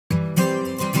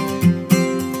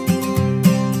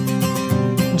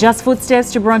Just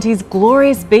footsteps to Bronte's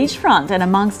glorious beachfront, and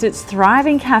amongst its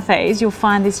thriving cafes you'll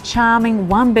find this charming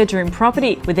one-bedroom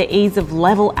property. With the ease of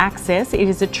level access, it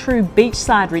is a true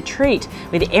beachside retreat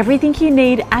with everything you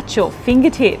need at your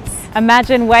fingertips.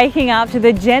 Imagine waking up to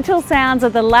the gentle sounds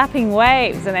of the lapping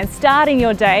waves and then starting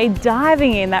your day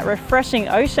diving in that refreshing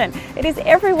ocean. It is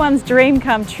everyone's dream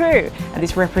come true, and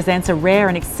this represents a rare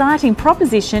and exciting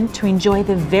proposition to enjoy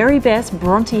the very best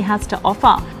Bronte has to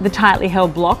offer. The tightly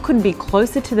held block couldn't be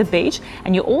closer to the beach,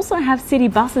 and you also have city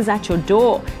buses at your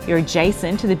door. You're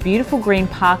adjacent to the beautiful green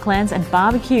parklands and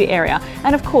barbecue area,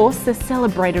 and of course the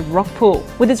celebrated rock pool.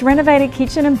 With its renovated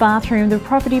kitchen and bathroom, the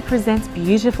property presents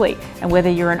beautifully, and whether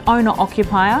you're an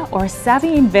owner-occupier or a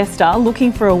savvy investor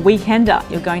looking for a weekender,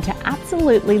 you're going to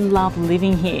absolutely love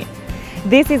living here.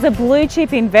 This is a blue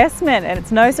chip investment, and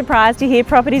it's no surprise to hear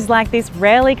properties like this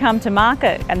rarely come to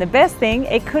market, and the best thing,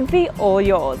 it could be all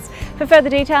yours. For further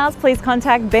details, please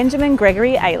contact Benjamin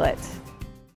Gregory Aylett.